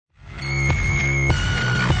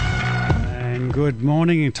Good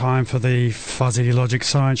morning. Time for the Fuzzy Logic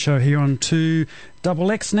Science Show here on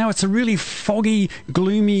 2XX. Now, it's a really foggy,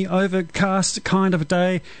 gloomy, overcast kind of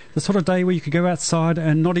day. The sort of day where you could go outside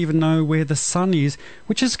and not even know where the sun is,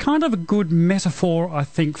 which is kind of a good metaphor, I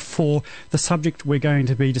think, for the subject we're going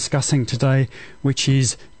to be discussing today, which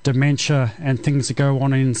is dementia and things that go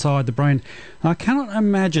on inside the brain. I cannot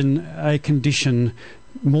imagine a condition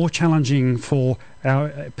more challenging for our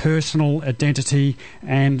personal identity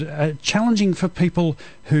and challenging for people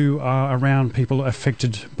who are around people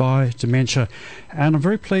affected by dementia. And I'm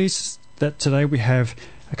very pleased that today we have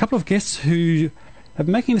a couple of guests who are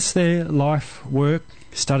making this their life work,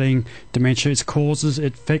 studying dementia, its causes,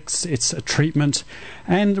 its effects, its treatment,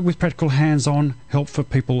 and with practical hands-on help for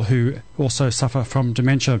people who also suffer from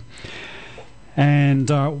dementia. And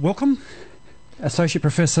welcome Associate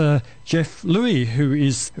Professor Jeff Lui, who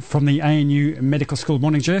is from the ANU Medical School.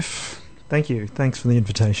 Morning, Jeff. Thank you. Thanks for the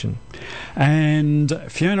invitation. And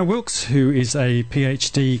Fiona Wilkes, who is a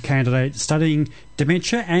PhD candidate studying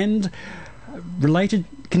dementia and related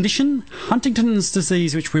condition, Huntington's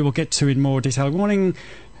disease, which we will get to in more detail. Good morning,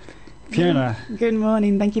 Fiona. Good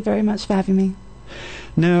morning. Thank you very much for having me.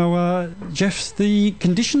 Now, Jeff, the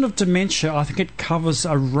condition of dementia, I think it covers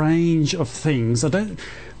a range of things.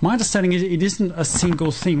 My understanding is it isn't a single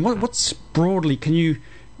thing. What's broadly,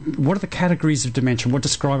 what are the categories of dementia?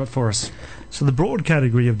 Describe it for us? So the broad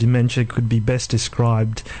category of dementia could be best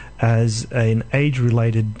described as an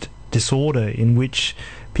age-related disorder in which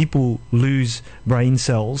people lose brain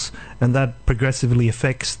cells, and that progressively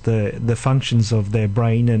affects the functions of their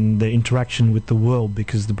brain and the interaction with the world,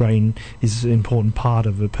 because the brain is an important part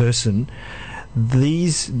of a person.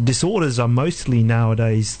 These disorders are mostly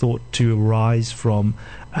nowadays thought to arise from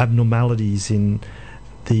abnormalities in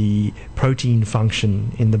the protein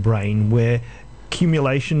function in the brain, where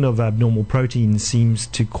accumulation of abnormal proteins seems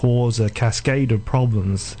to cause a cascade of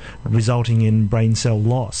problems resulting in brain cell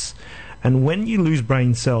loss. And when you lose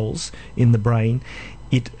brain cells in the brain,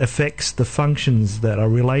 it affects the functions that are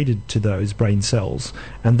related to those brain cells,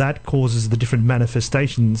 and that causes the different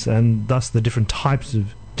manifestations and thus the different types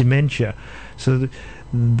of dementia. So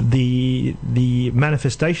the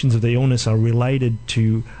manifestations of the illness are related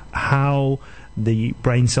to how the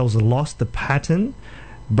brain cells are lost, the pattern,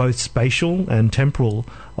 both spatial and temporal,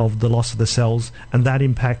 of the loss of the cells, and that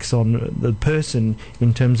impacts on the person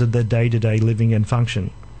in terms of their day-to-day living and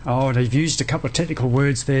function. Oh, they've used a couple of technical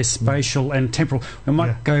words there, spatial and temporal. We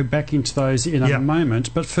might go back into those in a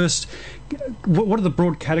moment. But first, what are the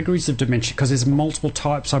broad categories of dementia? Because there's multiple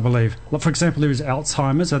types, I believe. For example, there is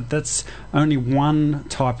Alzheimer's. That's only one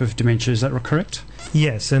type of dementia. Is that correct?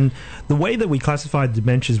 Yes, and the way that we classify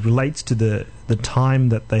dementias relates to the time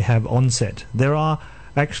that they have onset. There are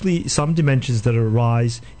actually some dementias that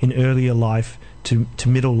arise in earlier life to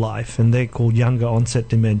middle life, and they're called younger onset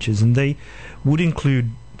dementias, and they would include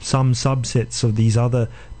some subsets of these other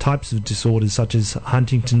types of disorders, such as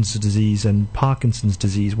Huntington's disease and Parkinson's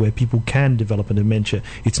disease, where people can develop a dementia.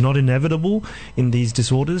 It's not inevitable in these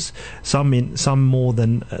disorders, some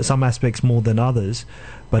aspects more than others,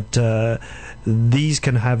 but these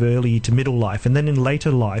can have early to middle life, and then in later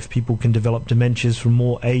life people can develop dementias from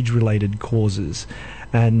more age-related causes.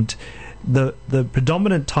 And the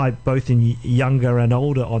predominant type, both in younger and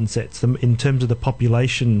older onsets, in terms of the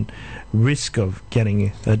population risk of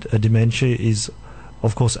getting a dementia, is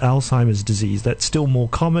of course Alzheimer's disease. That's still more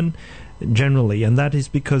common generally, and that is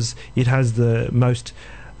because it has the most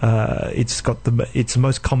it's the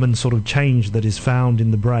most common sort of change that is found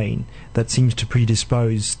in the brain that seems to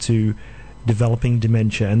predispose to developing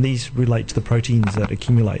dementia, and these relate to the proteins that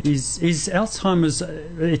accumulate. Is Alzheimer's,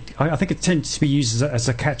 I think it tends to be used as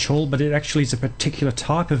a catch-all, but it actually is a particular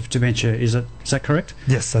type of dementia, is that correct?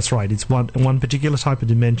 Yes, that's right. It's one particular type of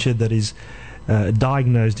dementia that is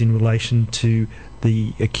diagnosed in relation to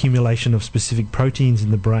the accumulation of specific proteins in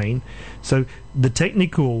the brain. So the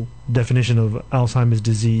technical definition of Alzheimer's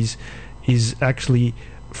disease is actually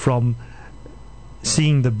from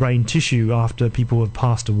seeing the brain tissue after people have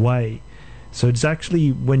passed away. So it's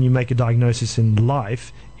actually, when you make a diagnosis in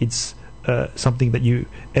life, it's something that you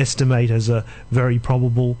estimate as a very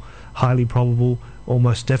probable, highly probable,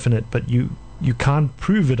 almost definite, but you can't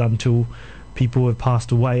prove it until people have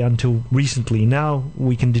passed away, until recently. Now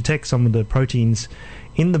we can detect some of the proteins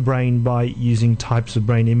in the brain by using types of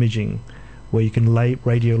brain imaging, where you can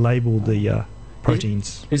radio label the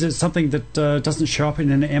proteins. Is it something that doesn't show up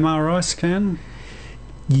in an MRI scan?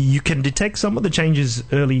 You can detect some of the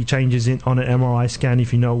early changes on an MRI scan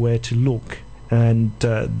if you know where to look, and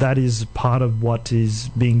that is part of what is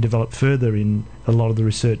being developed further in a lot of the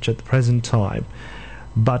research at the present time.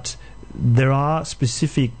 But there are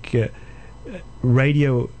specific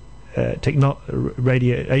radiation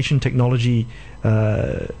technology,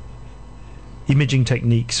 imaging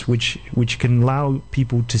techniques, which can allow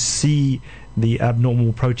people to see the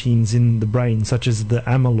abnormal proteins in the brain, such as the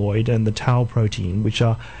amyloid and the tau protein, which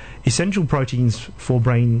are essential proteins for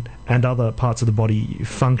brain and other parts of the body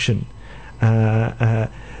function,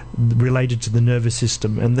 related to the nervous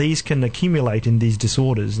system. And these can accumulate in these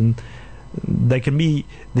disorders, and the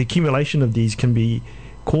accumulation of these can be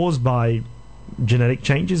caused by genetic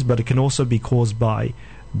changes, but it can also be caused by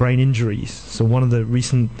brain injuries. So one of the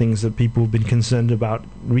recent things that people have been concerned about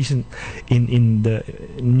in the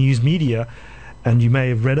news media, and you may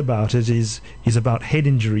have read about it, is about head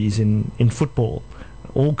injuries in football.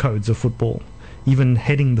 All codes of football, even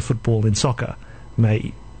heading the football in soccer,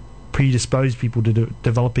 may predispose people to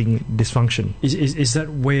developing dysfunction. Is that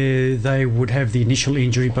where they would have the initial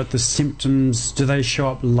injury, but the symptoms, do they show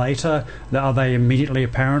up later? Are they immediately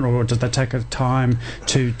apparent, or does that take a time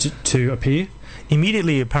to appear?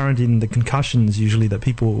 Immediately apparent in the concussions, usually, that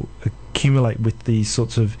people accumulate with these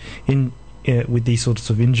sorts of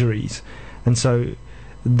injuries, and so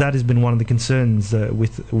that has been one of the concerns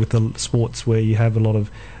with the sports where you have a lot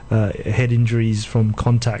of head injuries from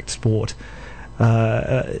contact sport.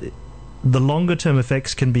 The longer term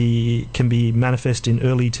effects can be manifest in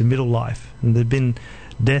early to middle life, and there have been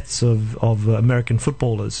deaths of American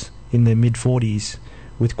footballers in their mid-40s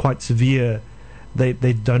with quite severe. They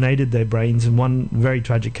donated their brains. In one very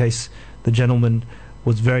tragic case, the gentleman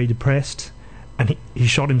was very depressed, and he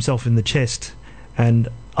shot himself in the chest and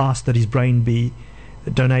asked that his brain be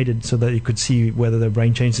donated so that he could see whether the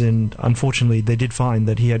brain changes. And unfortunately, they did find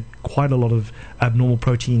that he had quite a lot of abnormal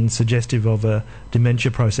proteins suggestive of a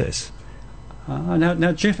dementia process.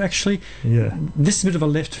 Now, Jeff, actually, this is a bit of a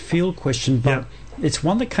left field question, but it's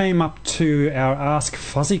one that came up to our Ask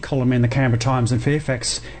Fuzzy column in the Canberra Times in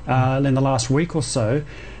Fairfax in the last week or so,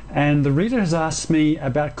 and the reader has asked me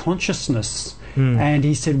about consciousness, and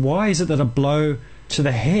he said, why is it that a blow to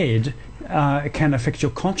the head can affect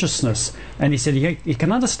your consciousness? And he said he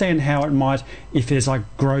can understand how it might, if there's like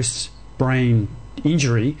gross brain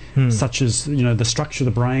injury, such as the structure of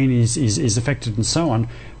the brain is affected and so on.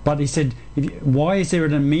 But he said, why is there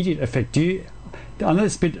an immediate effect? I know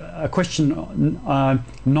it's a question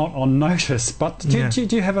not on notice, but do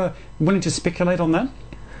you have willing to speculate on that?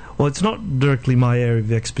 Well, it's not directly my area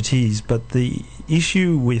of expertise, but the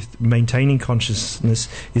issue with maintaining consciousness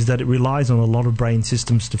is that it relies on a lot of brain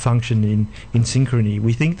systems to function in synchrony.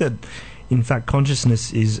 We think that, in fact,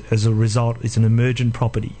 consciousness is, as a result, it's an emergent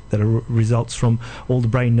property that results from all the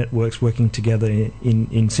brain networks working together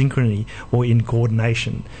in synchrony or in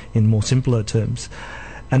coordination, in more simpler terms.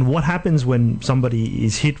 And what happens when somebody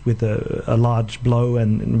is hit with a large blow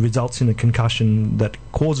and results in a concussion that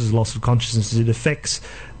causes loss of consciousness? It affects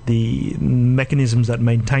the mechanisms that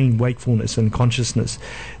maintain wakefulness and consciousness.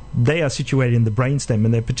 They are situated in the brainstem,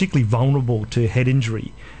 and they're particularly vulnerable to head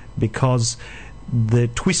injury because the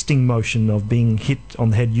twisting motion of being hit on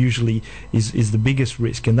the head usually is the biggest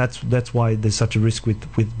risk, and that's why there's such a risk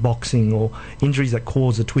with boxing or injuries that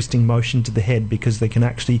cause a twisting motion to the head, because they can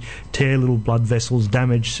actually tear little blood vessels,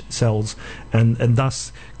 damage cells, and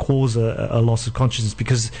thus cause a loss of consciousness,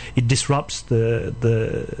 because it disrupts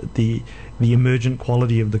the emergent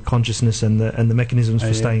quality of the consciousness and the mechanisms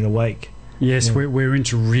for staying awake. Yes, we're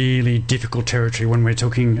into really difficult territory when we're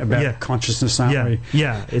talking about consciousness, aren't we?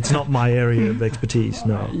 Yeah, it's not my area of expertise,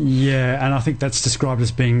 no. Yeah, and I think that's described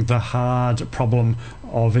as being the hard problem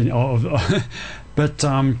but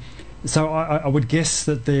so I would guess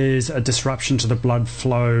that there's a disruption to the blood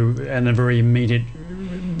flow and a very immediate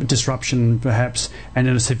disruption perhaps, and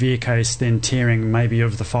in a severe case then tearing maybe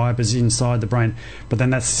of the fibres inside the brain, but then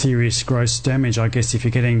that's serious gross damage, I guess, if you're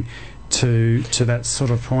getting to that sort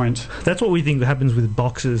of point. That's what we think happens with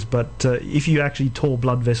boxers, but if you actually tore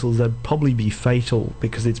blood vessels, that'd probably be fatal,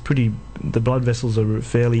 because the blood vessels are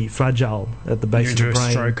fairly fragile at the base of the brain.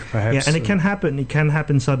 A stroke, perhaps. Yeah, and it can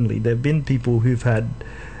happen suddenly. There have been people who've had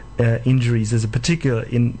injuries. There's a particular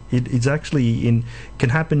can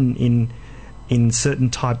happen in certain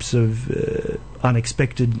types of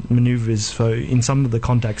unexpected manoeuvres. In some of the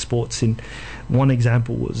contact sports, in one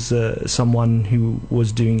example was someone who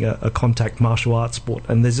was doing a contact martial arts sport,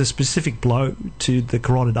 and there's a specific blow to the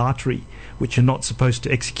carotid artery which you're not supposed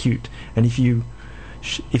to execute, and if you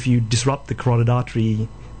disrupt the carotid artery,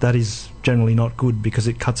 that is generally not good, because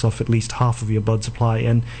it cuts off at least half of your blood supply,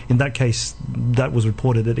 and in that case that was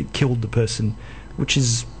reported that it killed the person, which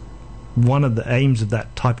is one of the aims of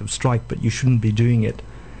that type of strike, but you shouldn't be doing it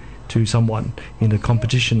to someone in a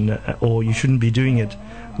competition, or you shouldn't be doing it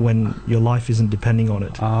when your life isn't depending on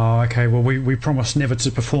it. Oh, okay. Well, we promise never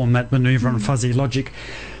to perform that manoeuvre on fuzzy logic.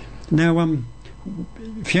 Now,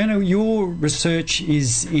 Fiona, your research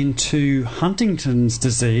is into Huntington's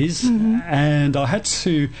disease, and I had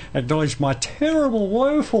to acknowledge my terrible,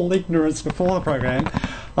 woeful ignorance before the program.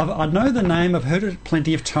 I know the name, I've heard it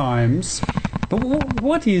plenty of times, but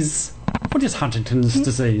what is Huntington's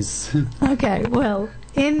disease? Okay, well,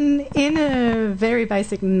 in a very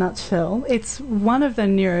basic nutshell, it's one of the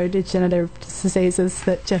neurodegenerative diseases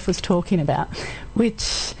that Jeff was talking about,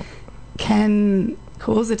 which can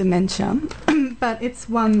cause a dementia, but it's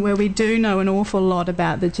one where we do know an awful lot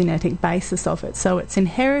about the genetic basis of it. So it's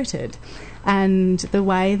inherited, and the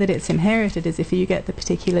way that it's inherited is if you get the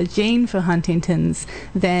particular gene for Huntington's,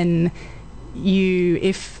 then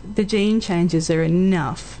if the gene changes are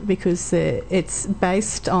enough, because it's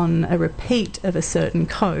based on a repeat of a certain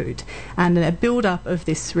code, and a build-up of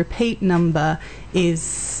this repeat number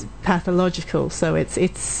is pathological, so it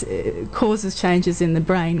causes changes in the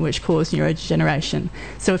brain which cause neurodegeneration.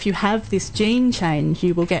 So if you have this gene change,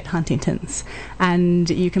 you will get Huntington's, and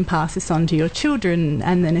you can pass this on to your children,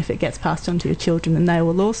 and then if it gets passed on to your children, then they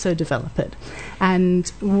will also develop it. And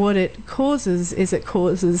what it causes is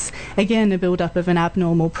again, a build-up of an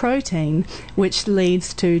abnormal protein, which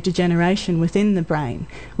leads to degeneration within the brain,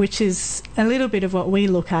 which is a little bit of what we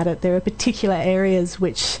look at it. There are particular areas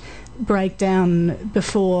which break down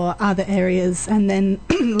before other areas and then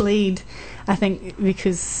lead, I think,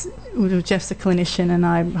 because Jeff's a clinician and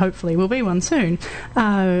I hopefully will be one soon,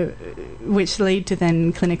 which lead to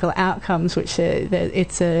then clinical outcomes, which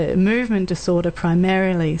it's a movement disorder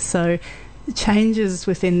primarily. So changes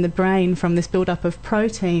within the brain from this build-up of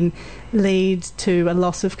protein lead to a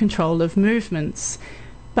loss of control of movements.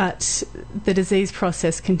 But the disease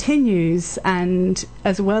process continues, and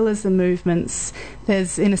as well as the movements,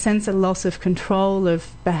 there's, in a sense, a loss of control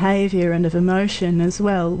of behaviour and of emotion as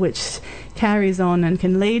well, which carries on and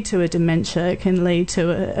can lead to a dementia, can lead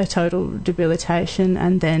to a total debilitation,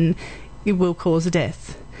 and then it will cause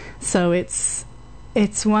death. So it's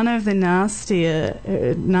one of the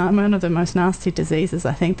one of the most nasty diseases,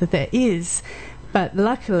 I think, that there is. But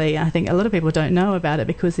luckily, I think a lot of people don't know about it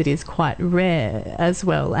because it is quite rare as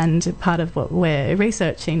well. And part of what we're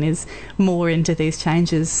researching is more into these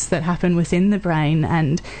changes that happen within the brain,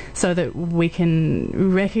 and so that we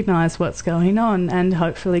can recognise what's going on and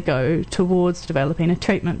hopefully go towards developing a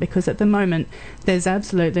treatment, because at the moment there's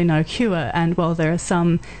absolutely no cure. And while there are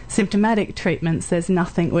some symptomatic treatments, there's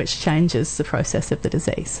nothing which changes the process of the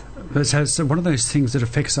disease. So one of those things that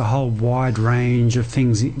affects a whole wide range of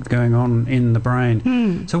things going on in the brain.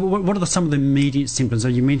 So what are some of the immediate symptoms? So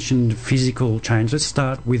you mentioned physical change. Let's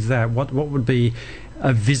start with that. What would be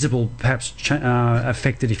a visible, perhaps,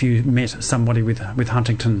 affected if you met somebody with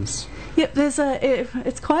Huntington's? Yep,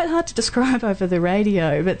 it's quite hard to describe over the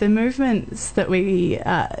radio, but the movements that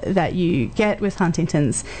that you get with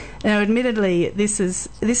Huntington's. Now, admittedly, this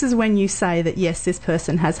is when you say that yes, this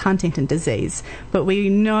person has Huntington disease, but we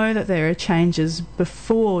know that there are changes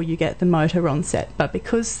before you get the motor onset. But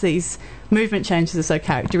because these movement changes are so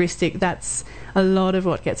characteristic, that's a lot of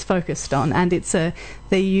what gets focused on, and it's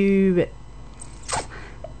the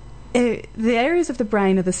areas of the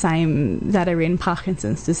brain are the same that are in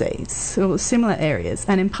Parkinson's disease, or similar areas.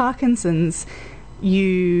 And in Parkinson's,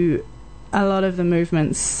 a lot of the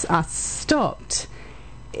movements are stopped.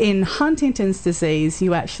 In Huntington's disease,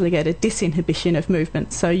 you actually get a disinhibition of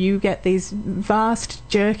movement. So you get these vast,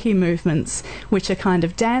 jerky movements, which are kind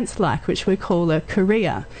of dance-like, which we call a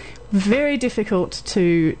chorea. Very difficult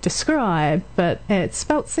to describe, but it's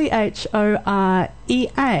spelt Chorea.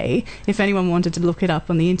 If anyone wanted to look it up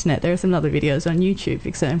on the internet, there are some other videos on YouTube, for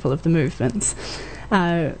example, of the movements.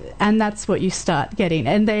 And that's what you start getting.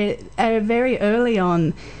 And they are very early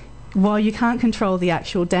on, while you can't control the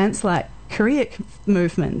actual dance-like choreic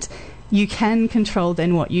movement, you can control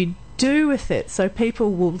then what you do with it. So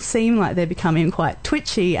people will seem like they're becoming quite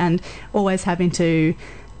twitchy and always having to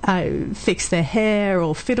fix their hair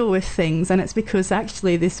or fiddle with things, and it's because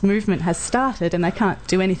actually this movement has started and they can't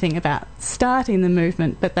do anything about starting the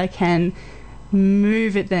movement, but they can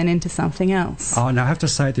move it then into something else. Oh, now I have to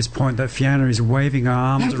say at this point that Fiona is waving her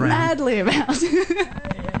arms around madly about.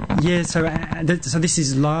 Yeah, so this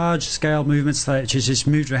is large-scale movements. So she's just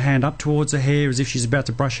moved her hand up towards her hair as if she's about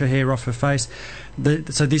to brush her hair off her face.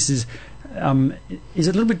 So this is a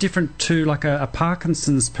little bit different to like a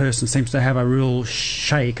Parkinson's person seems to have a real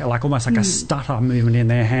shake, like almost like a stutter movement in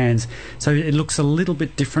their hands. So it looks a little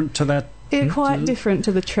bit different to that. It's quite different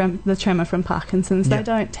to the tremor from Parkinson's. Yep. They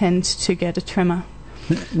don't tend to get a tremor.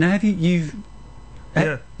 Now, have you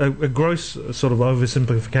Yeah, a gross sort of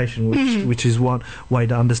oversimplification, which is one way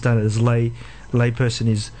to understand it as layperson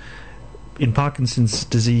is, in Parkinson's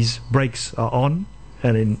disease, brakes are on,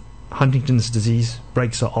 and in Huntington's disease,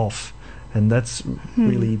 brakes are off, and that's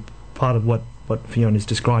really part of what Fiona is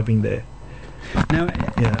describing there. Now,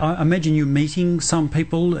 I imagine you're meeting some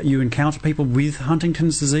people, you encounter people with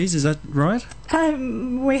Huntington's disease, is that right?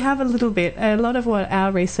 We have a little bit. A lot of what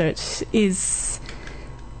our research is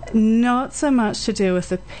not so much to do with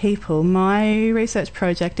the people. My research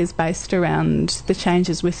project is based around the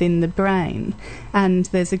changes within the brain, and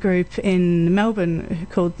there's a group in Melbourne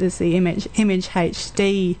called the Image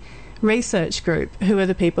HD research group, who are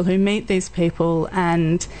the people who meet these people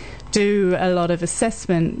and do a lot of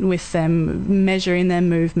assessment with them, measuring their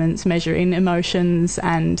movements, measuring emotions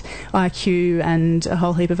and IQ and a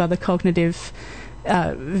whole heap of other cognitive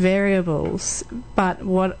variables. But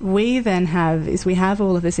what we then have is we have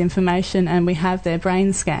all of this information and we have their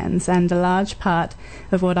brain scans, and a large part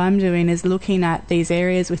of what I'm doing is looking at these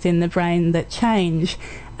areas within the brain that change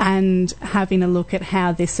and having a look at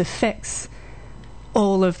how this affects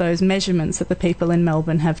all of those measurements that the people in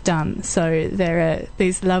Melbourne have done. So there are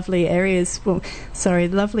these lovely areas. Well, sorry,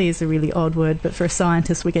 lovely is a really odd word, but for a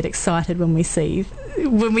scientist, we get excited when we see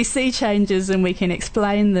changes and we can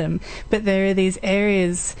explain them. But there are these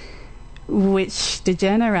areas which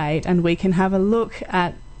degenerate, and we can have a look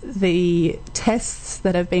at the tests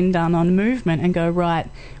that have been done on movement and go, right,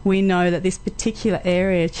 we know that this particular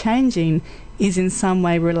area changing is in some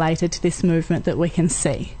way related to this movement that we can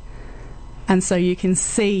see. And so you can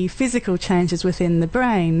see physical changes within the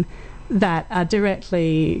brain that are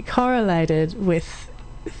directly correlated with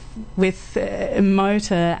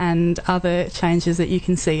motor and other changes that you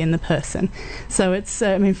can see in the person. So it's,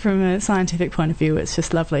 from a scientific point of view, it's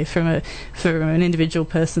just lovely. From an individual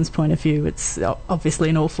person's point of view, it's obviously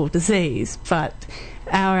an awful disease. But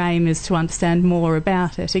our aim is to understand more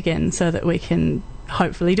about it again, so that we can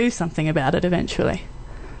hopefully do something about it eventually.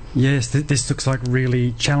 Yes, this looks like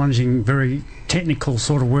really challenging, very technical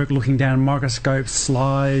sort of work, looking down microscopes,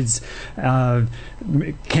 slides,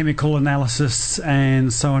 chemical analysis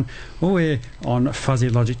and so on. Well, we're on Fuzzy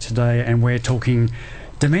Logic today, and we're talking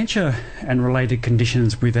dementia and related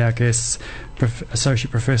conditions with our guests,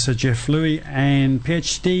 Associate Professor Jeff Loui and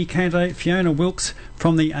PhD candidate Fiona Wilkes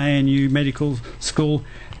from the ANU Medical School.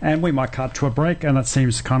 And we might cut to a break, and it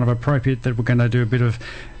seems kind of appropriate that we're going to do a bit of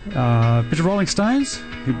Rolling Stones,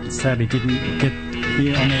 who sadly didn't get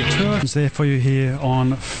here on their tour. It's there for you here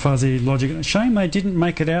on Fuzzy Logic. Shame they didn't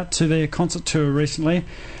make it out to their concert tour recently,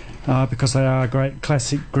 because they are a great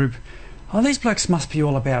classic group. Oh, these blokes must be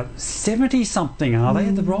all about 70-something, are they?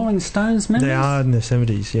 The Rolling Stones members? They are in their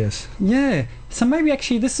 70s, yes. Yeah. So maybe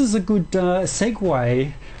actually this is a good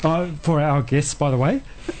segue for our guests, by the way.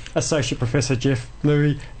 Associate Professor Jeff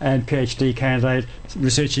Loui and PhD candidate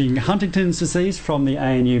researching Huntington's disease from the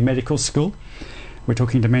ANU Medical School. We're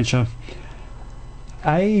talking dementia.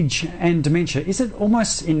 Age and dementia. Is it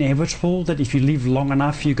almost inevitable that if you live long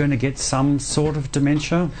enough you're going to get some sort of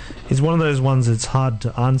dementia? It's one of those ones that's hard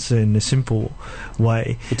to answer in a simple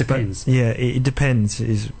way. It depends. But, it depends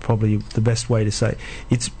is probably the best way to say.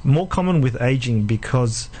 It's more common with aging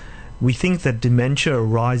because we think that dementia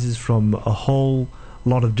arises from a whole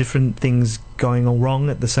lot of different things going on wrong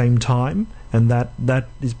at the same time, and that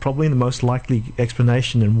is probably the most likely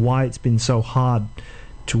explanation and why it's been so hard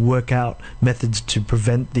to work out methods to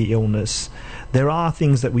prevent the illness. There are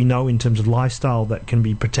things that we know in terms of lifestyle that can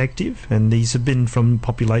be protective, and these have been from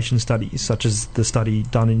population studies, such as the study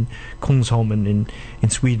done in Kungsholmen in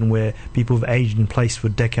Sweden, where people have aged in place for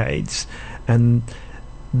decades, and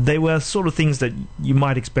they were sort of things that you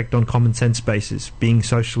might expect on common sense basis: being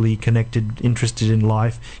socially connected, interested in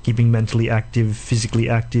life, keeping mentally active, physically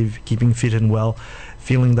active, keeping fit and well,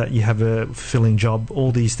 feeling that you have a fulfilling job,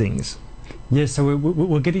 all these things. Yes, so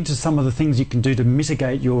we're getting to some of the things you can do to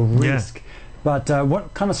mitigate your risk. Yeah. But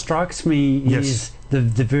what kind of strikes me is the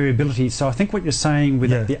variability. So I think what you're saying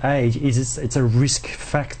with the age is it's a risk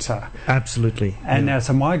factor. Absolutely. And now,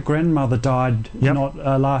 so my grandmother died not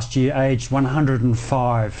last year, aged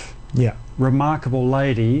 105. Yeah. Remarkable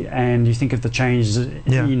lady, and you think of the changes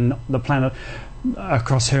in the planet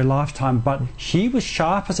across her lifetime, but she was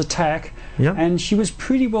sharp as a tack, and she was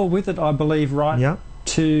pretty well with it, I believe, right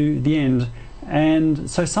to the end. And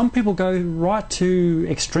so some people go right to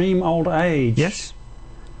extreme old age. Yes,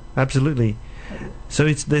 absolutely. So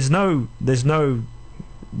there's no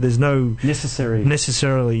there's no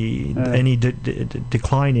necessarily any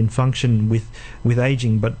decline in function with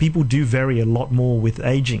aging, but people do vary a lot more with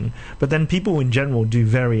aging. But then people in general do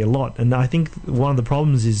vary a lot, and I think one of the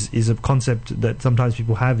problems is a concept that sometimes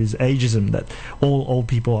people have is ageism, that all old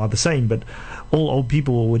people are the same, but all old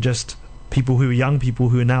people were just people who are young people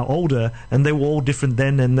who are now older, and they were all different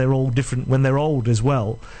then, and they're all different when they're old as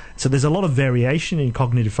well. So there's a lot of variation in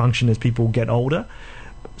cognitive function as people get older.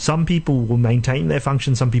 Some people will maintain their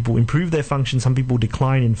function, some people improve their function, some people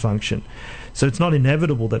decline in function. So it's not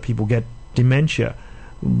inevitable that people get dementia.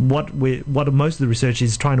 What most of the research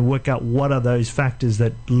is trying to work out what are those factors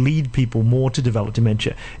that lead people more to develop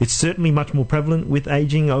dementia. It's certainly much more prevalent with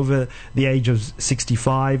aging. Over the age of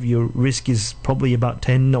 65, your risk is probably about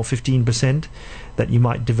 10 or 15% that you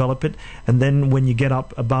might develop it. And then when you get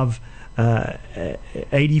up above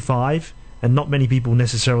 85, and not many people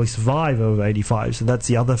necessarily survive over 85, so that's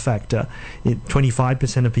the other factor.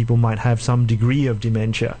 25% of people might have some degree of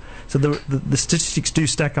dementia. So the statistics do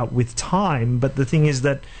stack up with time, but the thing is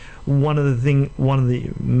that one of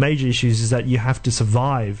the major issues is that you have to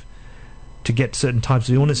survive to get certain types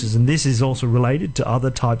of illnesses, and this is also related to other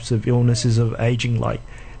types of illnesses of aging, like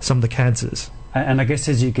some of the cancers. And I guess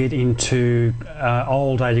as you get into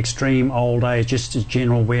old age, extreme old age, just as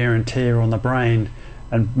general wear and tear on the brain,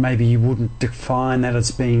 and maybe you wouldn't define that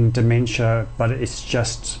as being dementia, but it's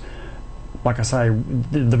just, like I say,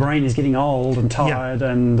 the brain is getting old and tired,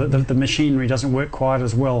 and the machinery doesn't work quite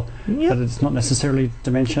as well, but it's not necessarily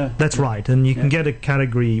dementia. That's right, and you can get a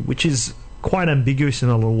category which is quite ambiguous in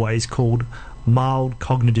a lot of ways called mild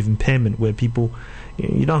cognitive impairment, where people,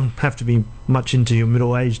 you don't have to be much into your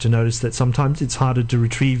middle age to notice that sometimes it's harder to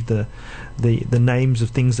retrieve the names of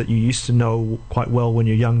things that you used to know quite well when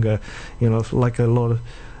you're younger. Like a lot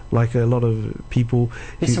of people.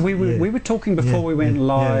 So we were talking before we went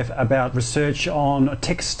live about research on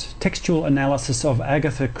textual analysis of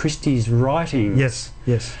Agatha Christie's writing. Yes.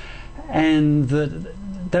 And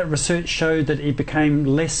that research showed that it became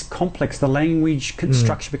less complex. The language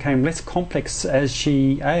structure became less complex as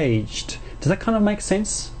she aged. Does that kind of make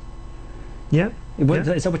sense? Yeah.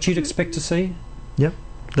 Is that what you'd expect to see? Yeah.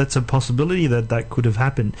 That's a possibility that could have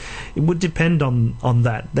happened. It would depend on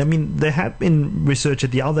that. I mean, there have been research at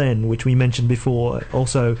the other end, which we mentioned before,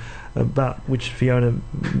 also about which Fiona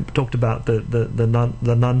talked about,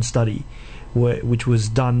 the nun study, which was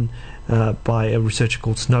done by a researcher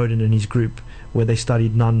called Snowden and his group, where they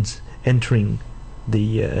studied nuns entering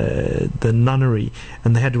the nunnery,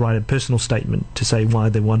 and they had to write a personal statement to say why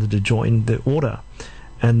they wanted to join the order,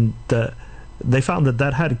 and they found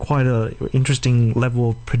that had quite an interesting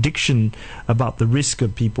level of prediction about the risk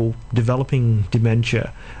of people developing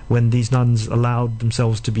dementia when these nuns allowed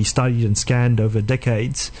themselves to be studied and scanned over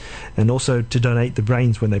decades, and also to donate the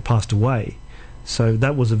brains when they passed away. So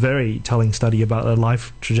that was a very telling study about their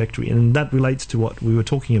life trajectory, and that relates to what we were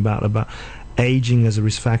talking about aging as a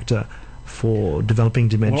risk factor for developing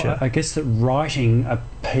dementia. Well, I guess that writing a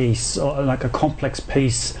piece, or like a complex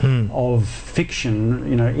piece of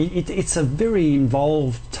fiction, it's a very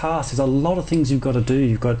involved task. There's a lot of things you've got to do.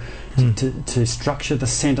 You've got to structure the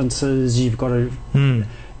sentences. You've got to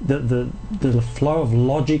the flow of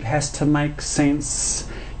logic has to make sense.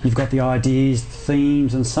 You've got the ideas,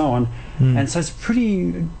 themes, and so on. And so it's a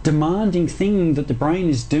pretty demanding thing that the brain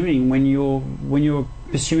is doing when you're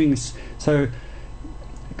pursuing this. So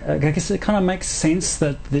I guess it kind of makes sense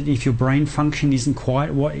that if your brain function isn't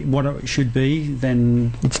quite what it should be,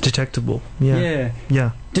 then it's detectable. Yeah.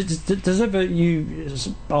 Does ever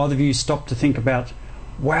either of you stop to think about,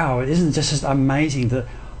 wow, isn't it just amazing that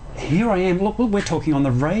here I am? Look, we're talking on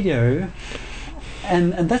the radio,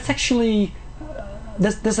 and that's actually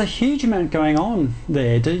there's a huge amount going on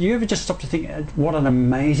there. Do you ever just stop to think what an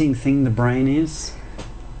amazing thing the brain is?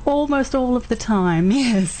 Almost all of the time,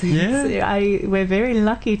 yes. Yeah. We're very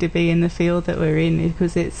lucky to be in the field that we're in,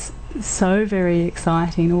 because it's so very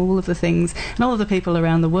exciting, all of the things, and all of the people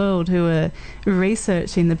around the world who are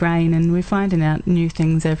researching the brain, and we're finding out new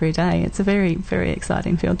things every day. It's a very, very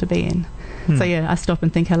exciting field to be in. So I stop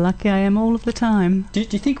and think how lucky I am all of the time. Do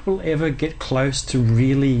you think we'll ever get close to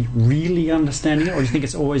really, really understanding it, or do you think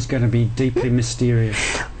it's always going to be deeply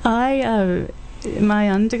mysterious? My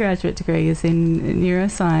undergraduate degree is in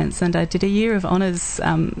neuroscience, and I did a year of honours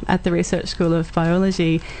at the Research School of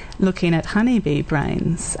Biology looking at honeybee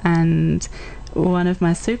brains, and one of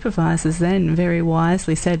my supervisors then very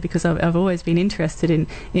wisely said, because I've always been interested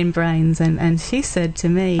in brains, and she said to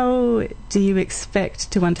me, how do you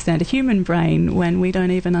expect to understand a human brain when we don't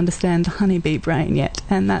even understand a honeybee brain yet?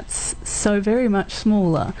 And that's so very much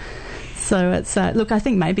smaller. So it's look, I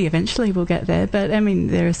think maybe eventually we'll get there, but I mean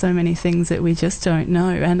there are so many things that we just don't know,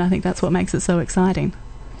 and I think that's what makes it so exciting.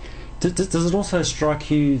 Does it also strike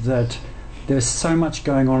you that there's so much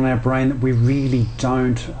going on in our brain that we really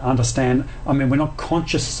don't understand? I mean, we're not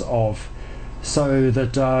conscious of, so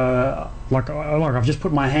that like I've just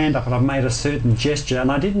put my hand up and I've made a certain gesture,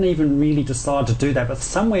 and I didn't even really decide to do that, but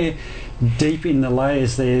somewhere deep in the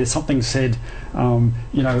layers there, something said, wave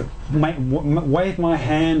my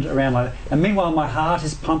hand around, like, and meanwhile my heart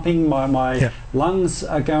is pumping, my lungs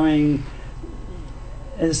are going.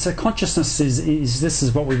 So consciousness is this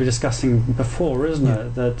is what we were discussing before, isn't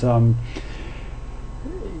it? That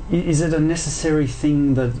is it a necessary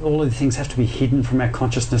thing that all of the things have to be hidden from our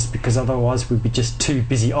consciousness, because otherwise we'd be just too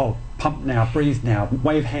busy? Oh, pump now, breathe now,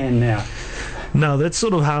 wave hand now. No, that's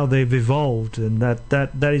sort of how they've evolved, and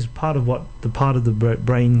that is part of the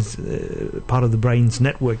brain's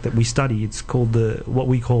network that we study. It's called what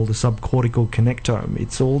we call the subcortical connectome.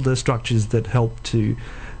 It's all the structures that help to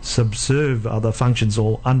subserve other functions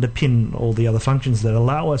or underpin all the other functions that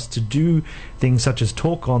allow us to do things such as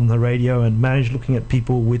talk on the radio and manage looking at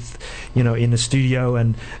people with, in a studio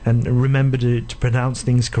and remember to pronounce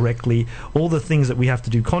things correctly. All the things that we have to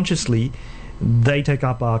do consciously, they take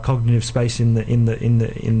up our cognitive space in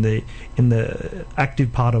the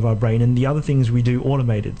active part of our brain, and the other things we do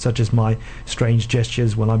automated, such as my strange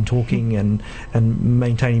gestures when I'm talking and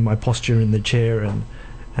maintaining my posture in the chair and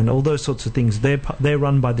all those sorts of things. They're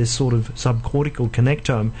run by this sort of subcortical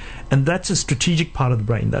connectome, and that's a strategic part of the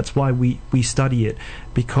brain. That's why we study it,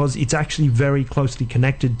 because it's actually very closely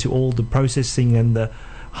connected to all the processing and the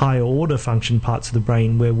higher order function parts of the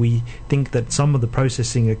brain, where we think that some of the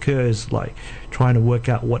processing occurs, like trying to work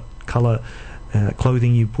out what colour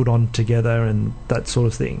clothing you put on together and that sort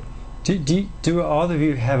of thing. Do either of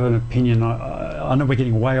you have an opinion? I know we're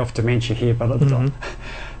getting way off dementia here, but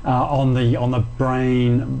on the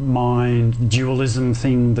brain mind dualism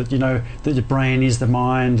thing, that that the brain is the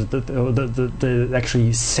mind, that the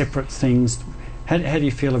actually separate things. How do you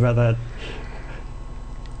feel about that?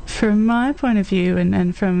 From my point of view,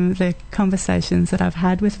 and from the conversations that I've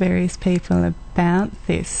had with various people about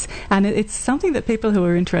this, and it's something that people who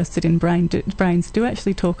are interested in brains do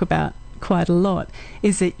actually talk about quite a lot,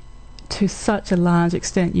 is that to such a large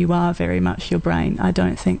extent you are very much your brain. I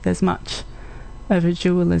don't think there's much of a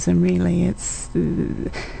dualism, really. It's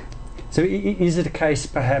So is it a case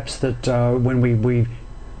perhaps that when we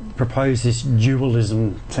propose this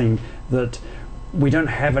dualism thing, that we don't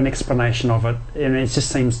have an explanation of it and it just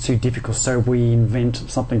seems too difficult, so we invent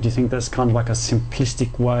something? Do you think that's kind of like a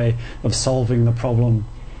simplistic way of solving the problem?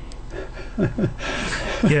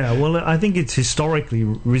 Yeah, well, I think it's historically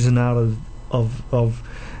risen out of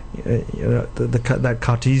that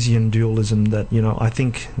Cartesian dualism that I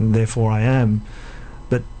think, therefore I am.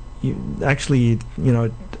 But actually,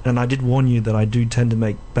 and I did warn you that I do tend to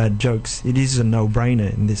make bad jokes. It is a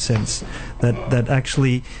no-brainer in this sense that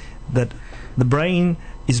actually that the brain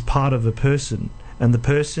is part of a person, and the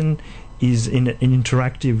person is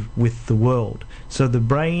interactive with the world. So the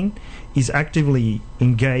brain is actively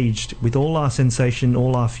engaged with all our sensation,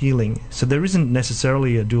 all our feeling. So there isn't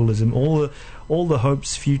necessarily a dualism. All the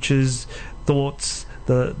hopes, futures, thoughts,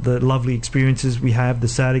 the lovely experiences we have, the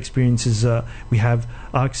sad experiences we have,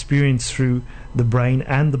 are experienced through the brain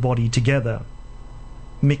and the body together,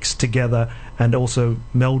 mixed together and also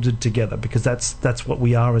melded together, because that's what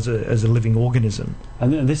we are as a living organism.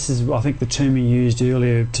 And this is, I think the term you used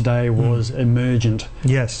earlier today was emergent.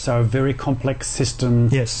 Yes. So a very complex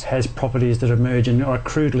system has properties that emerge, and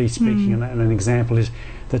crudely speaking, and an example is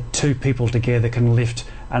that two people together can lift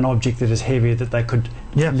an object that is heavier that they could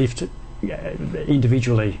lift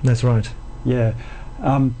individually. That's right. Yeah.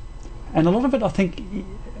 And a lot of it, I think,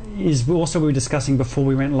 is also, we were discussing before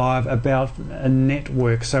we went live about a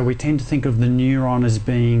network. So we tend to think of the neuron as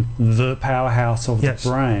being the powerhouse of the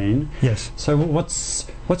brain. Yes. So what's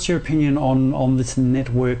your opinion on this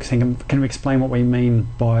network thing? Can we explain what we mean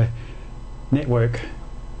by network?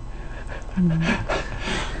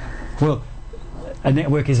 Well, a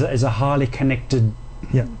network is a highly connected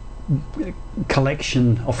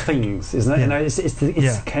collection of things, isn't it? It's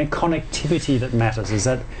connectivity that matters. Is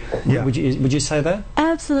that? Would you say that?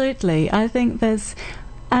 Absolutely. I think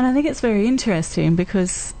it's very interesting,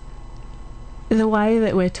 because the way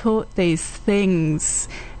that we're taught these things,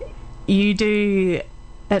 you do.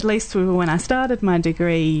 At least when I started my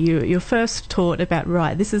degree, you're first taught about,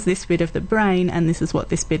 right, this is this bit of the brain and this is what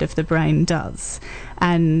this bit of the brain does.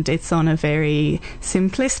 And it's on a very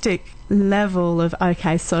simplistic level of,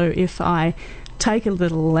 okay, so if I take a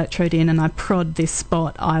little electrode in and I prod this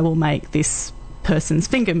spot, I will make this person's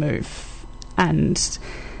finger move. And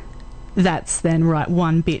that's then right,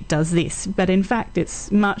 one bit does this. But in fact,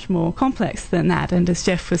 it's much more complex than that. And as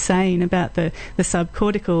Jeff was saying about the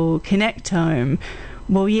subcortical connectome,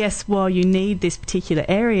 well, yes, while you need this particular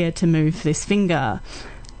area to move this finger,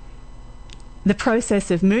 the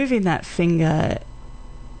process of moving that finger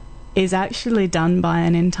is actually done by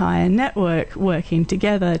an entire network working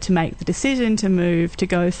together to make the decision to move, to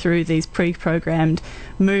go through these pre-programmed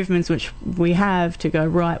movements which we have to go,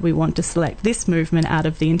 right, we want to select this movement out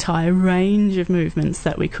of the entire range of movements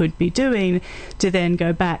that we could be doing, to then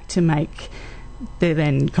go back to make the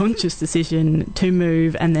then conscious decision to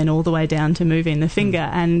move, and then all the way down to moving the finger.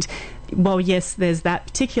 And while, yes, there's that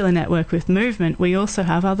particular network with movement, we also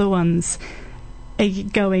have other ones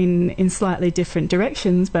going in slightly different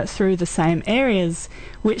directions but through the same areas,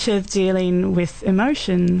 which are dealing with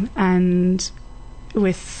emotion and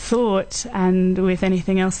with thought and with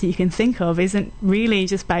anything else that you can think of. Isn't really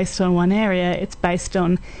just based on one area, it's based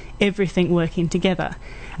on everything working together.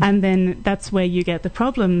 And then that's where you get the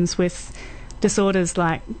problems with disorders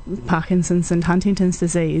like Parkinson's and Huntington's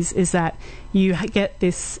disease, is that you get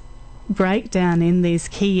this breakdown in these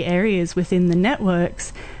key areas within the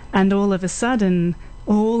networks, and all of a sudden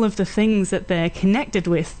all of the things that they're connected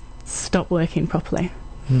with stop working properly.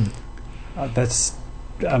 That's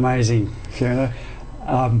amazing, Fiona.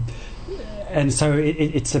 And so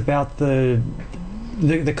it's about the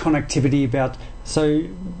connectivity, about, so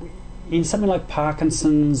in something like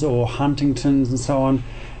Parkinson's or Huntington's and so on,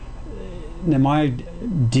 now my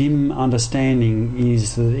dim understanding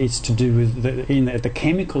is that it's to do with at the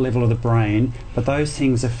chemical level of the brain, but those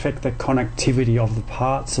things affect the connectivity of the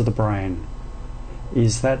parts of the brain.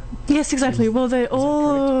 Is that? Yes, exactly. Well, they're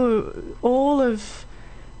all of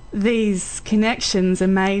these connections are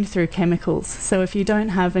made through chemicals. So if you don't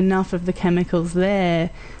have enough of the chemicals there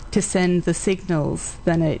to send the signals,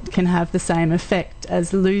 then it can have the same effect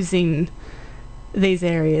as losing these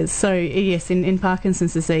areas. So yes, in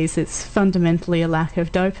Parkinson's disease, it's fundamentally a lack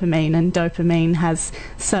of dopamine, and dopamine has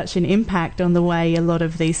such an impact on the way a lot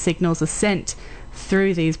of these signals are sent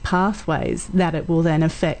through these pathways that it will then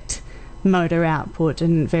affect motor output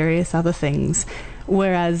and various other things.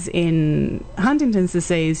 Whereas in Huntington's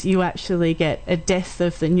disease, you actually get a death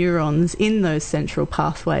of the neurons in those central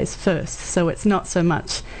pathways first. So it's not so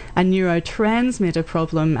much a neurotransmitter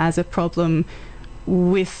problem as a problem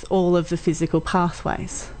with all of the physical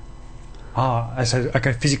pathways. So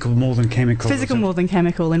okay, physical more than chemical. Physical more than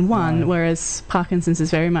chemical in one, right. Whereas Parkinson's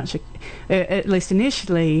is very much, at least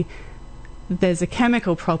initially, there's a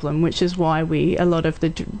chemical problem, which is why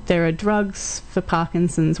there are drugs for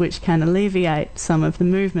Parkinson's which can alleviate some of the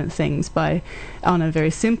movement things by, on a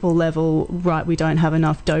very simple level, right, we don't have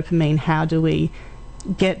enough dopamine, how do we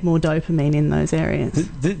get more dopamine in those areas?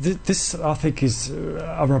 This, I think, is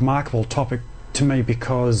a remarkable topic to me,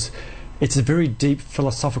 because it's a very deep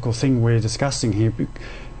philosophical thing we're discussing here,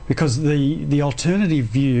 because the alternative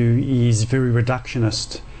view is very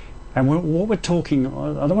reductionist, and what we're talking, I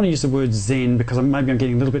don't want to use the word Zen because maybe I'm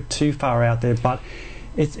getting a little bit too far out there, but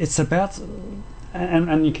it's about,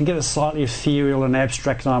 and you can get it slightly ethereal and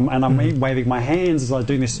abstract, and I'm waving my hands as I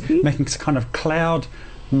do this, making kind of cloud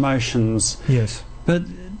motions. Yes. But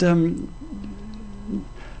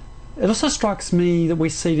it also strikes me that we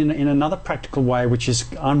see it in another practical way, which is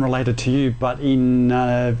unrelated to you, but in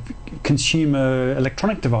consumer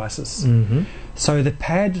electronic devices. Mm-hmm. So the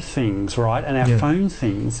pad things, right, and our phone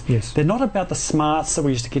things, yes, they're not about the smarts that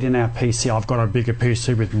we used to get in our PC. I've got a bigger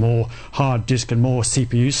PC with more hard disk and more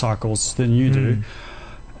CPU cycles than you do.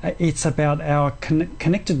 It's about our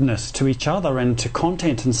connectedness to each other and to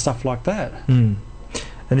content and stuff like that. And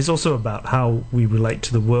it's also about how we relate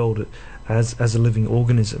to the world as a living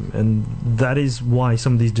organism, and that is why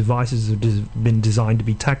some of these devices have been designed to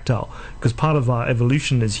be tactile, because part of our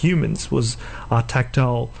evolution as humans was our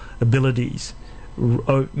tactile abilities,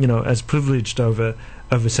 as privileged over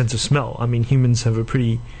sense of smell. I mean, humans have a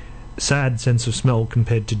pretty sad sense of smell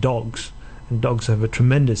compared to dogs, and dogs have a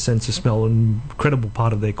tremendous sense of smell, and an incredible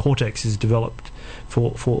part of their cortex is developed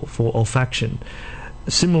for olfaction.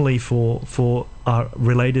 Similarly, for our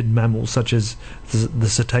related mammals, such as the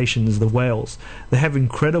cetaceans, the whales, they have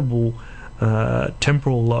incredible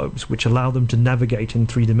temporal lobes which allow them to navigate in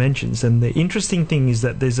 3 dimensions. And the interesting thing is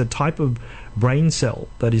that there's a type of brain cell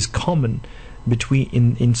that is common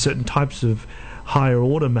in certain types of higher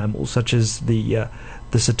order mammals, such as the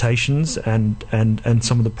cetaceans and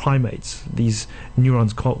some of the primates. These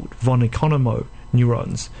neurons called von Economo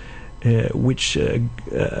neurons, which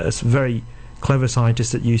very clever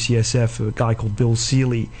scientist at UCSF, a guy called Bill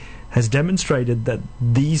Seeley, has demonstrated that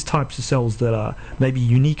these types of cells that are maybe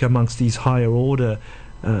unique amongst these higher order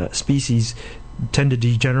species tend to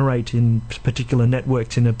degenerate in particular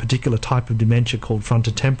networks in a particular type of dementia called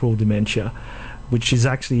frontotemporal dementia, which is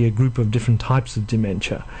actually a group of different types of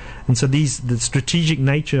dementia. And so the strategic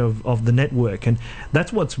nature of the network, and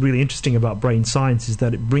that's what's really interesting about brain science, is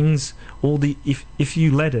that it brings all the, if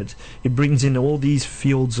you let it brings in all these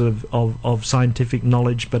fields of scientific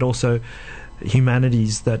knowledge, but also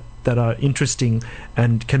humanities that are interesting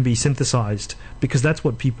and can be synthesized, because that's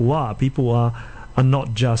what people are. People are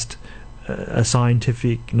not just a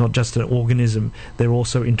scientific, not just an organism. They're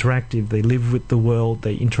also interactive. They live with the world.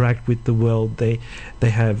 They interact with the world. They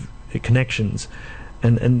have connections,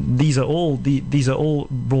 and these are all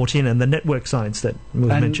brought in. And the network science that was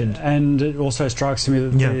mentioned. And it also strikes me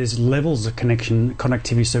that there's levels of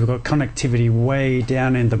connectivity. So we've got connectivity way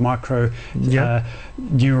down in the micro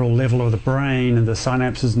neural level of the brain, and the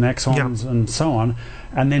synapses and axons and so on.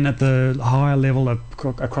 And then at the higher level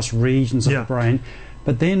across regions of the brain.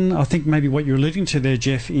 But then I think maybe what you're alluding to there,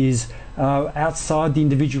 Jeff, is outside the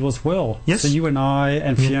individual as well. Yes. So you and I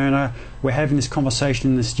and Fiona, we're having this conversation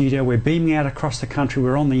in the studio. We're beaming out across the country.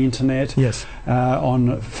 We're on the internet. Yes.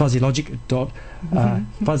 On fuzzylogic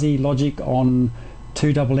on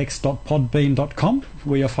 2xx.podbean.com,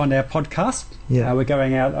 where you'll find our podcast. Yeah. We're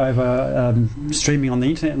going out over streaming on the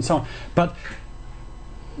internet and so on. But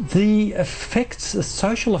the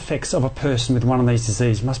social effects of a person with one of these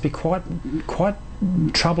diseases must be quite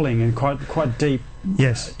troubling and quite deep.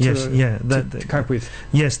 Yes, to cope with.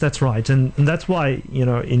 Yes, that's right, and that's why,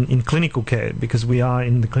 in clinical care, because we are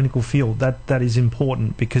in the clinical field, that is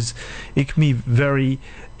important, because it can be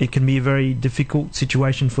a very difficult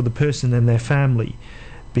situation for the person and their family,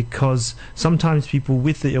 because sometimes people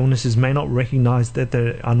with the illnesses may not recognise that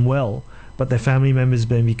they're unwell, but their family members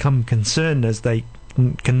may become concerned as they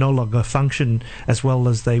can no longer function as well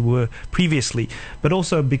as they were previously. But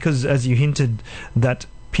also because, as you hinted, that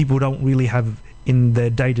people don't really have in their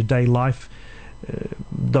day-to-day life,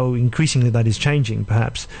 though increasingly that is changing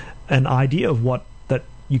perhaps, an idea of that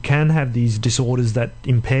you can have these disorders that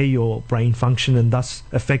impair your brain function and thus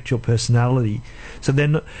affect your personality. So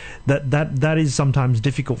then that is sometimes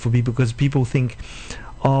difficult for people, because people think,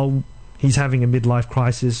 oh, he's having a midlife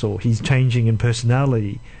crisis or he's changing in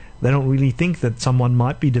personality. They don't really think that someone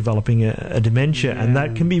might be developing a dementia, and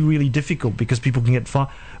that can be really difficult, because people can get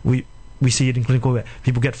we see it in clinical care.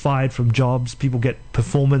 People get fired from jobs, people get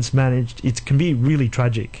performance managed. It can be really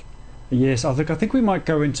tragic. Yes, I think we might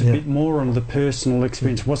go into a bit more on the personal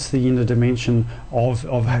experience. What's the inner dimension of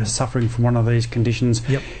suffering from one of these conditions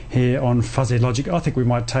here on Fuzzy Logic? I think we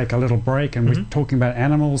might take a little break, and we're talking about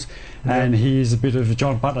animals, and here's a bit of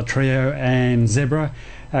John Butler Trio and Zebra.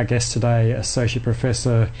 Our guest today, Associate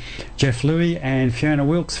Professor Jeff Lui and Fiona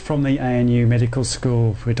Wilkes from the ANU Medical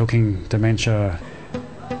School. We're talking dementia.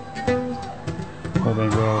 All being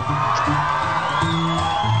well.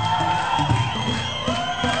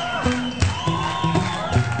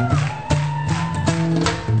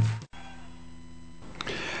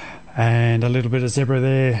 And a little bit of Zebra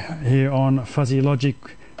there here on Fuzzy Logic,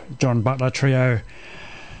 John Butler Trio.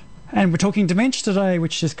 And we're talking dementia today,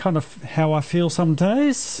 which is kind of how I feel some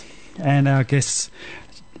days. And our guests,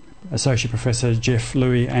 Associate Professor Jeff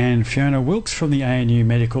Lui and Fiona Wilkes from the ANU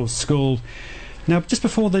Medical School. Now, just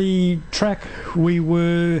before the track, we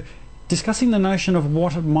were discussing the notion of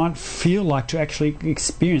what it might feel like to actually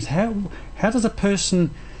experience. How does a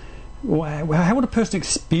person... How would a person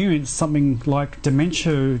experience something like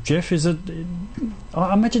dementia, Jeff? Is it...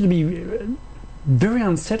 I imagine it to be very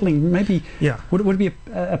unsettling. Maybe would it be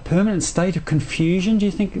a permanent state of confusion, do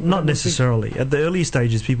you think? Not necessarily. At the early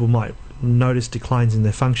stages, people might notice declines in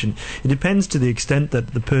their function. It depends to the extent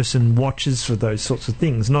that the person watches for those sorts of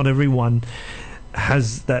things. Not everyone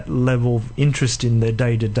has that level of interest in their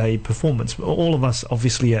day-to-day performance. All of us,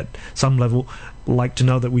 obviously, at some level, like to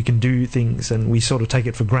know that we can do things, and we sort of take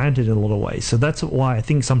it for granted in a lot of ways. So that's why I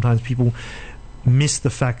think sometimes people miss the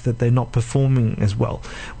fact that they're not performing as well.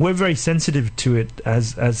 We're very sensitive to it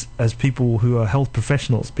as people who are health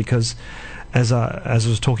professionals, because as I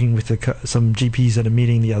was talking with some GPs at a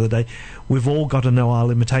meeting the other day, we've all got to know our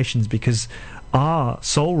limitations, because our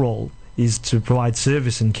sole role is to provide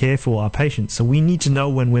service and care for our patients. So we need to know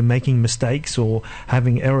when we're making mistakes or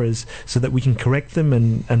having errors, so that we can correct them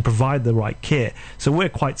and provide the right care. So we're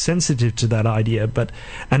quite sensitive to that idea,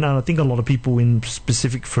 and I think a lot of people in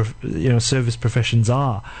specific service professions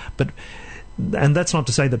are. And that's not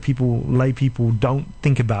to say that lay people don't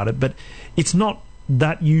think about it, but it's not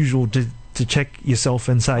that usual to check yourself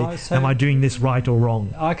and say, am I doing this right or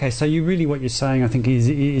wrong? Okay, so what you're saying, I think, is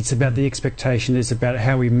it's about the expectation. It's about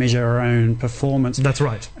how we measure our own performance. That's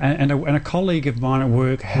right. And a colleague of mine at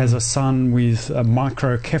work has a son with a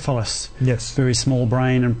microcephalus, Yes. very small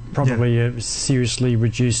brain, and probably a seriously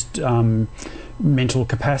reduced mental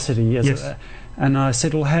capacity. Yes. And I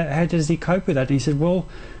said, well, how does he cope with that? And he said, well,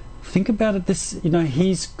 think about it.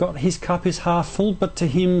 He's got his cup is half full, but to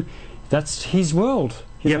him, that's his world.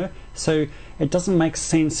 You know? So it doesn't make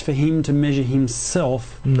sense for him to measure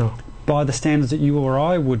himself by the standards that you or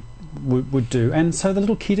I would do. And so the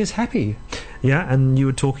little kid is happy. Yeah, and you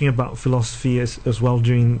were talking about philosophy as well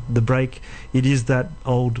during the break. It is that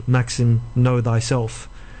old maxim, know thyself,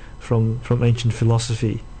 from ancient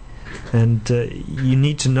philosophy. And you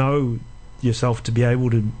need to know yourself to be able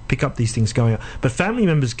to pick up these things going on. But family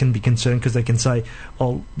members can be concerned because they can say,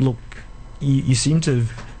 oh, look, you seem to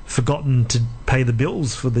have forgotten to pay the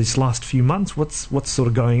bills for these last few months. What's sort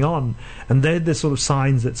of going on? And they're the sort of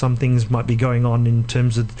signs that some things might be going on in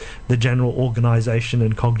terms of the general organisation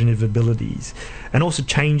and cognitive abilities, and also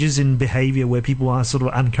changes in behaviour where people are sort of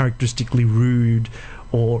uncharacteristically rude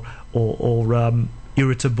or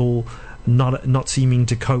irritable, not seeming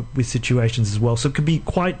to cope with situations as well. So it could be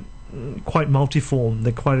quite multiform.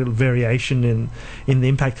 There's quite a variation in the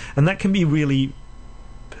impact, and that can be really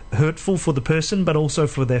hurtful for the person, but also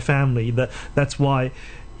for their family. That's why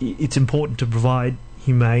it's important to provide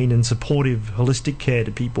humane and supportive, holistic care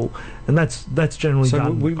to people, and that's generally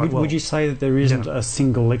done quite well. Would you say that there isn't a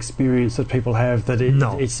single experience that people have that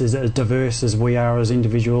it's as diverse as we are as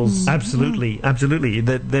individuals? Absolutely.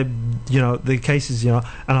 The cases, and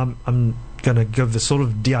I'm going to give the sort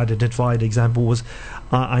of de-identified example was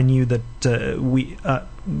I knew that we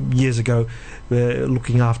years ago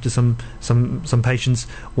looking after some patients,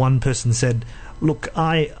 one person said, look,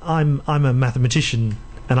 I'm a mathematician,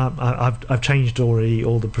 and I've changed already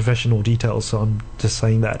all the professional details, so I'm just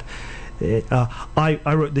saying that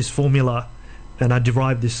I wrote this formula and I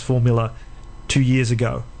derived this formula 2 years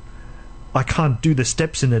ago. I can't do the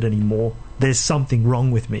steps in it anymore. There's something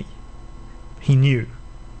wrong with me. He knew,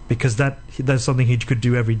 because that's something he could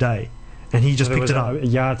do every day. And he just picked it up. A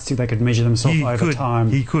yardstick they could measure themselves over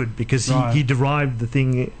time. He could, because he derived the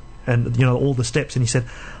thing and all the steps, and he said,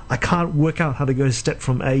 I can't work out how to go step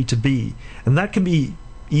from A to B. And that can be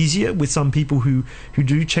easier with some people who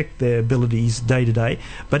do check their abilities day to day.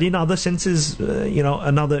 But in other senses,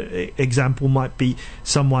 another example might be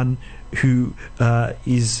someone who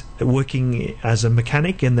is working as a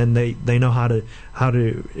mechanic, and then they know how to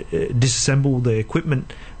disassemble the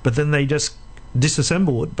equipment, but then they just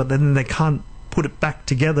disassemble it, but then they can't put it back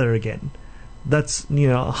together again. That's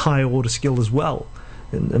a high order skill as well.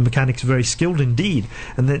 And mechanics are very skilled indeed,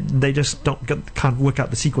 and they just can't work out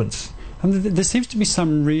the sequence. And there seems to be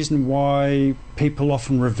some reason why people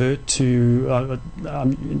often revert to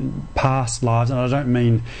past lives, and I don't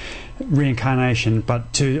mean reincarnation,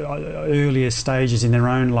 but to earlier stages in their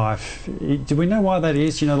own life. Do we know why that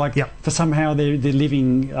is? For somehow they're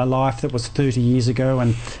living a life that was 30 years ago,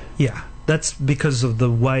 and that's because of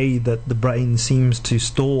the way that the brain seems to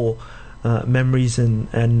store memories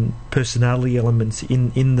and personality elements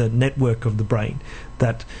in the network of the brain.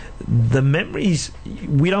 That the memories,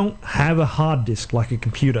 we don't have a hard disk like a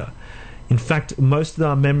computer. In fact, most of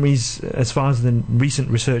our memories, as far as the recent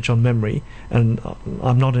research on memory, and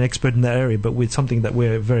I'm not an expert in that area, but with something that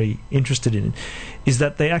we're very interested in, is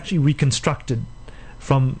that they actually reconstructed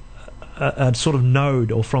from a sort of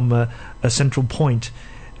node or from a central point.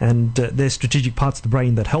 And there's strategic parts of the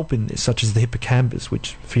brain that help in this, such as the hippocampus,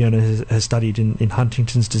 which Fiona has studied in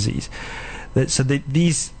Huntington's disease.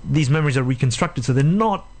 These memories are reconstructed, so they're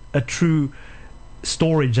not a true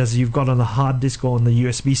storage as you've got on the hard disk or on the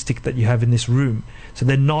USB stick that you have in this room. So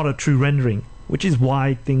they're not a true rendering, which is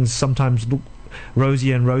why things sometimes look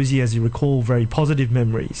rosier and rosier as you recall very positive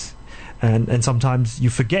memories. And sometimes you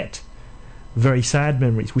forget very sad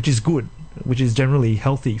memories, which is good, which is generally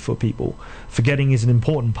healthy for people. Forgetting is an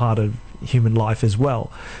important part of human life as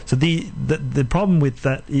well. So the problem with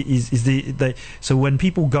that is so when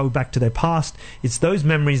people go back to their past, it's those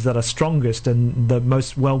memories that are strongest and the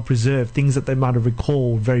most well preserved, things that they might have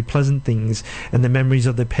recalled, very pleasant things, and the memories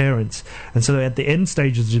of their parents. And so at the end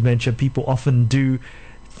stages of dementia, people often do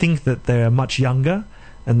think that they're much younger,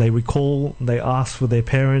 and they recall, they ask for their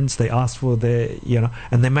parents, they ask for their,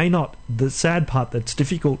 and they may not, the sad part that's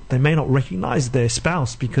difficult, they may not recognize their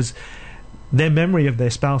spouse because their memory of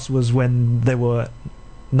their spouse was when they were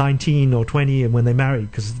 19 or 20 and when they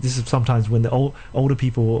married, because this is sometimes when the older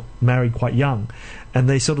people married quite young, and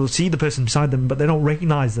they sort of see the person beside them, but they don't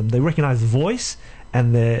recognize them. They recognize the voice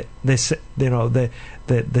and they're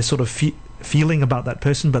sort of feeling about that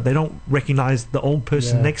person, but they don't recognise the old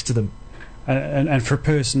person next to them. And for a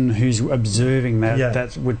person who's observing that,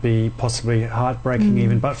 that would be possibly heartbreaking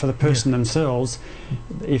even. But for the person themselves,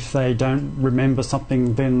 if they don't remember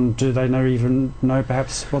something, then do they even know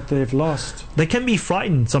perhaps what they've lost? They can be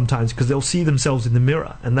frightened sometimes because they'll see themselves in the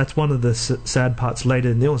mirror, and that's one of the sad parts later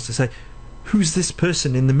in the illness. They say, who's this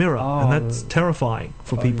person in the mirror? And that's terrifying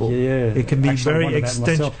for people. It can be very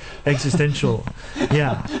existential.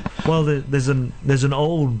 Well, there's an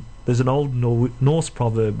old Norse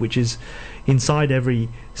proverb which is, inside every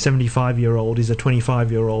 75-year-old is a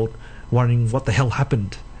 25-year-old wondering what the hell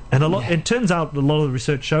happened. And it turns out a lot of the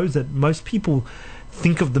research shows that most people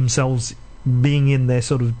think of themselves being in their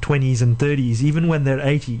sort of 20s and 30s even when they're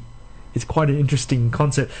 80. It's quite an interesting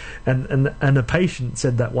concept. And a patient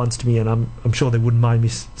said that once to me, and I'm sure they wouldn't mind me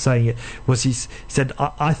saying it, was he said,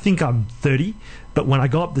 I think I'm 30, but when I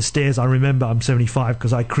go up the stairs I remember I'm 75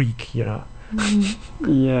 because I creak,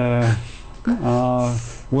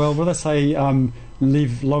 Well, will they say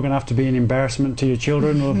live long enough to be an embarrassment to your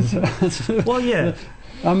children? Or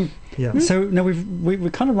So now we're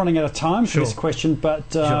kind of running out of time for this question,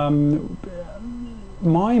 but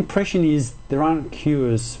my impression is there aren't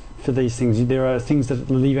cures for these things. There are things that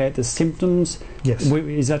alleviate the symptoms. Yes.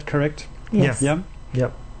 Is that correct? Yes. Yeah.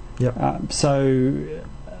 Yep. So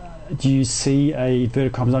do you see a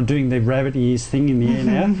vertical? I'm doing the rabbit ears thing in the air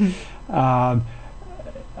now.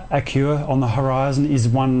 A cure on the horizon, is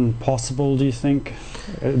one possible, do you think?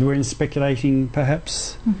 We're speculating,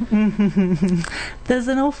 perhaps? There's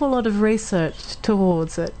an awful lot of research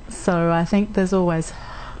towards it, so I think there's always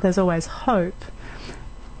hope.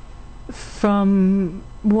 From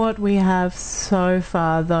what we have so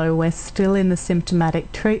far, though, we're still in the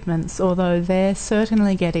symptomatic treatments, although they're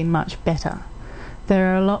certainly getting much better.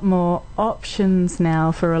 There are a lot more options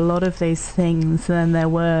now for a lot of these things than there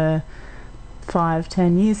were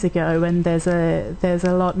 5-10 years ago, and there's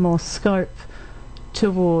a lot more scope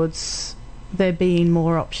towards there being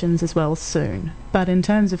more options as well soon. But in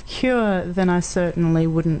terms of cure, then I certainly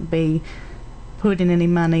wouldn't be putting any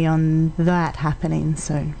money on that happening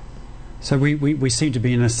soon. So we seem to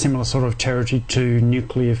be in a similar sort of territory to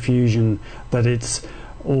nuclear fusion, that it's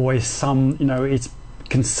always it's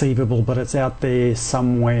conceivable, but it's out there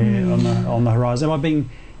somewhere on the horizon. Am I being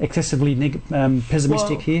excessively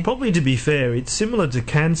pessimistic here? Probably, to be fair, it's similar to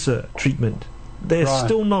cancer treatment. There's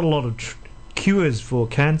still not a lot of cures for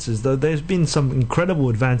cancers, though there's been some incredible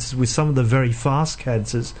advances with some of the very fast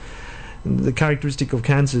cancers. The characteristic of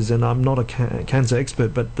cancers, and I'm not a cancer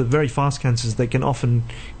expert, but the very fast cancers they can often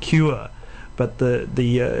cure, but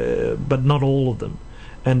but not all of them.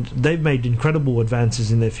 And they've made incredible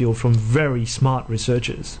advances in their field from very smart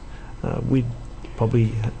researchers. We'd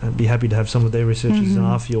probably be happy to have some of their researchers in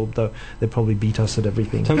our field, though they probably beat us at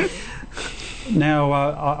everything. So now,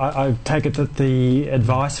 I take it that the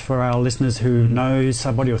advice for our listeners who know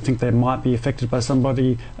somebody or think they might be affected by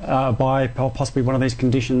somebody, by possibly one of these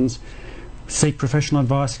conditions, seek professional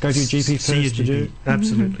advice, go to your GP first. See your GP.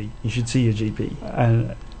 Absolutely. You should see your GP.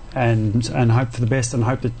 And hope for the best, and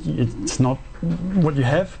hope that it's not what you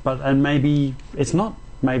have, and maybe it's not.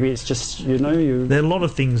 Maybe it's just, there are a lot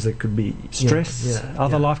of things that could be stress,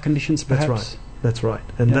 other life conditions, perhaps. That's right.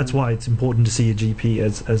 And that's why it's important to see a GP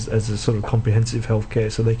as a sort of comprehensive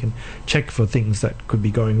healthcare, so they can check for things that could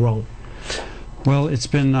be going wrong. Well, it's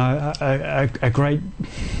been a great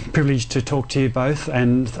privilege to talk to you both,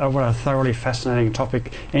 and what a thoroughly fascinating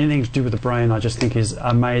topic. Anything to do with the brain I just think is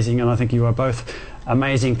amazing, and I think you are both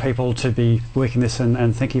amazing people to be working this,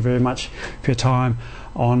 and thank you very much for your time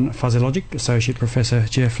on Fuzzy Logic, Associate Professor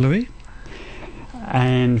Jeff Louis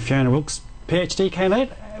and Fiona Wilkes, PhD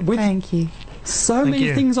candidate. Thank you. So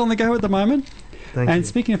many things on the go at the moment. Thank you.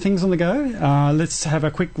 Speaking of things on the go, let's have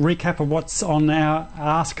a quick recap of what's on our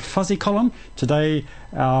Ask Fuzzy column. Today,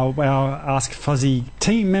 our Ask Fuzzy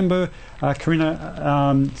team member,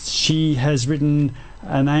 Karina, she has written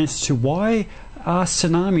an answer to why are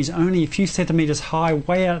tsunamis only a few centimetres high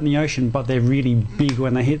way out in the ocean, but they're really big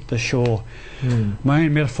when they hit the shore. My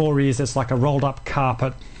own metaphor is it's like a rolled up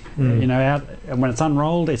carpet, out, and when it's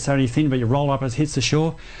unrolled it's only thin, but you roll up as it hits the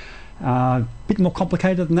shore. A bit more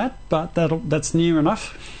complicated than that, but that's near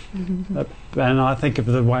enough. And I think of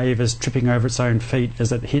the wave as tripping over its own feet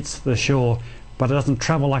as it hits the shore, but it doesn't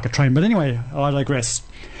travel like a train. But anyway, I digress.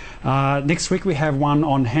 Next week we have one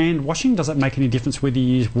on hand washing. Does it make any difference whether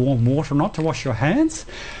you use warm water or not to wash your hands?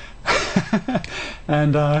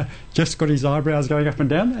 And Jeff's got his eyebrows going up and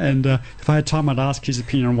down, and if I had time I'd ask his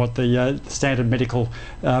opinion on what the standard medical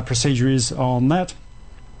procedure is on that.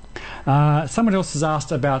 Someone else has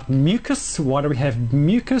asked about mucus. Why do we have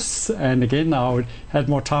mucus? And again, I would had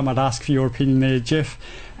more time, I'd ask for your opinion there, Jeff.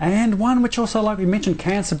 And one which also, like we mentioned,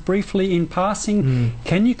 cancer briefly in passing.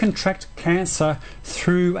 Can you contract cancer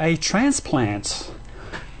through a transplant?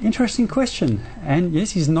 Interesting question. And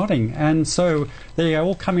yes, he's nodding. And so they are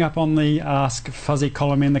all coming up on the Ask Fuzzy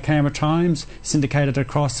column in the Canberra Times, syndicated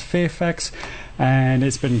across Fairfax. And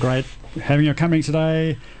it's been great having your company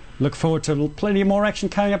today. Look forward to plenty more action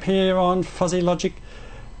coming up here on Fuzzy Logic.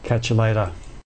 Catch you later.